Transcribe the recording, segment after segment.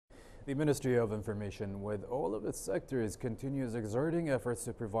The Ministry of Information, with all of its sectors, continues exerting efforts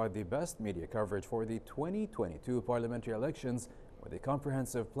to provide the best media coverage for the 2022 parliamentary elections with a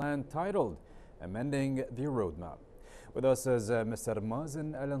comprehensive plan titled Amending the Roadmap. With us is Mr.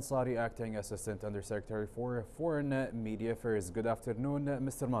 Mazen Al-Ansari, Acting Assistant Undersecretary for Foreign Media Affairs. Good afternoon,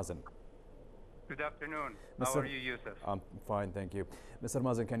 Mr. Mazen. Good afternoon. How are you, Yusuf? I'm fine, thank you. Mr.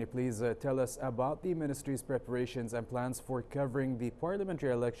 Mazen, can you please tell us about the Ministry's preparations and plans for covering the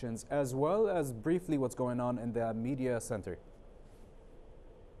parliamentary elections, as well as briefly what's going on in the media center?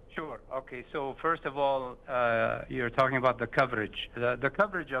 Sure. Okay. So first of all, you're talking about the coverage. The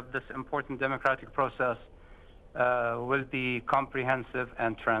coverage of this important democratic process will be comprehensive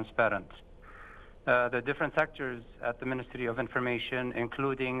and transparent. The different sectors at the Ministry of Information,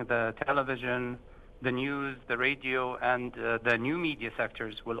 including the television, the news, the radio, and the new media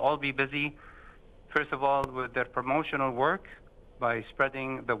sectors, will all be busy, first of all, with their promotional work by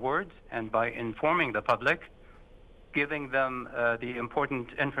spreading the word and by informing the public, giving them the important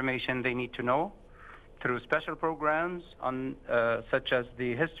information they need to know through special programs on such as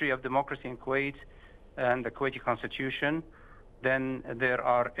the history of democracy in Kuwait and the Kuwaiti Constitution. Then there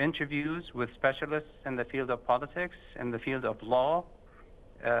are interviews with specialists in the field of politics, in the field of law,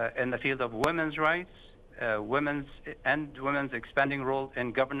 in the field of women's rights, women's expanding role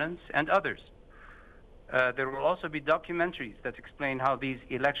in governance, and others. There will also be documentaries that explain how these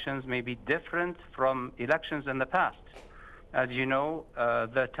elections may be different from elections in the past. As you know,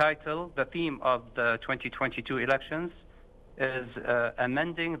 the theme of the 2022 elections is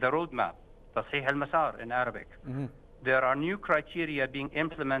amending the roadmap, Tasheeh al-Masar in Arabic. Mm-hmm. There are new criteria being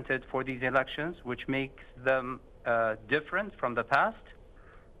implemented for these elections, which makes them different from the past,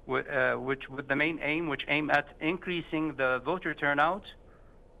 which with the main aim, which aim at increasing the voter turnout,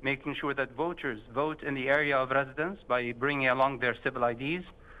 making sure that voters vote in the area of residence by bringing along their civil IDs,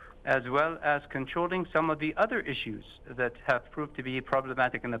 as well as controlling some of the other issues that have proved to be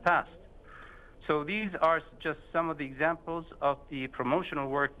problematic in the past. So these are just some of the examples of the promotional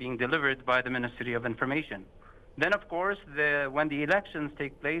work being delivered by the Ministry of Information. Then, of course, when the elections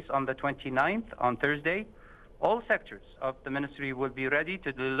take place on the 29th, on Thursday, all sectors of the ministry will be ready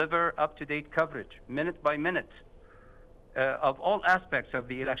to deliver up-to-date coverage, minute by minute, of all aspects of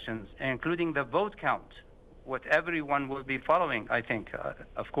the elections, including the vote count, what everyone will be following, I think,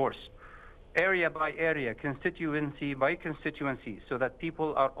 of course, area by area, constituency by constituency, so that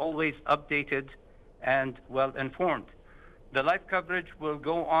people are always updated and well informed. The live coverage will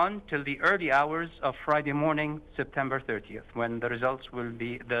go on till the early hours of Friday morning, September 30th, when the results will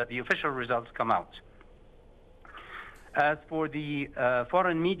be, the official results come out. As for the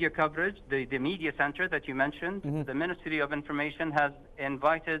foreign media coverage, the media center that you mentioned, mm-hmm. The Ministry of Information has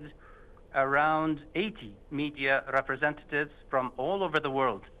invited around 80 media representatives from all over the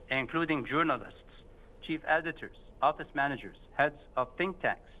world, including journalists, chief editors, office managers, heads of think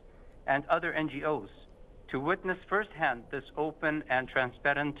tanks, and other NGOs, to witness firsthand this open and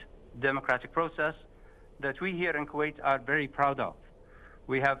transparent democratic process that we here in Kuwait are very proud of.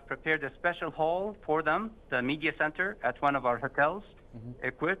 We have prepared a special hall for them, the media center, at one of our hotels, mm-hmm.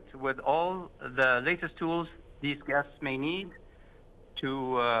 equipped with all the latest tools these guests may need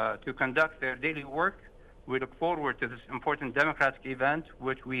to conduct their daily work. We look forward to this important democratic event,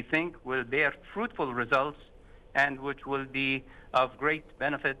 which we think will bear fruitful results and which will be of great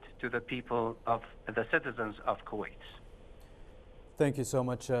benefit to the people of the citizens of Kuwait. Thank you so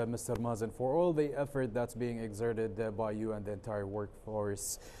much, Mr. Mazen, for all the effort that's being exerted by you and the entire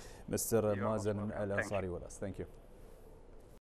workforce. Mr. Mazen Al-Ansari with us. Thank you.